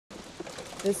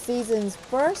The season's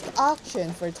first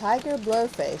auction for tiger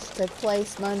blowfish took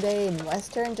place Monday in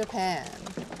western Japan.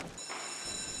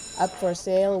 Up for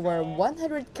sale were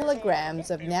 100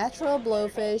 kilograms of natural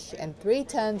blowfish and 3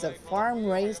 tons of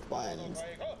farm-raised ones.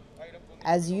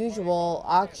 As usual,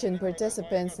 auction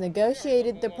participants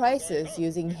negotiated the prices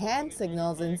using hand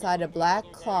signals inside a black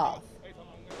cloth.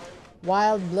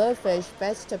 Wild blowfish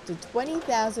fetched up to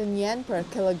 20,000 yen per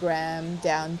kilogram,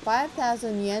 down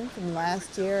 5,000 yen from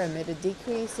last year amid a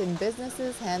decrease in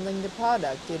businesses handling the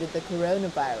product due to the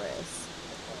coronavirus.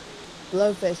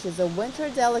 Blowfish is a winter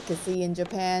delicacy in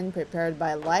Japan prepared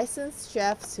by licensed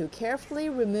chefs who carefully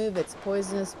remove its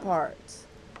poisonous parts.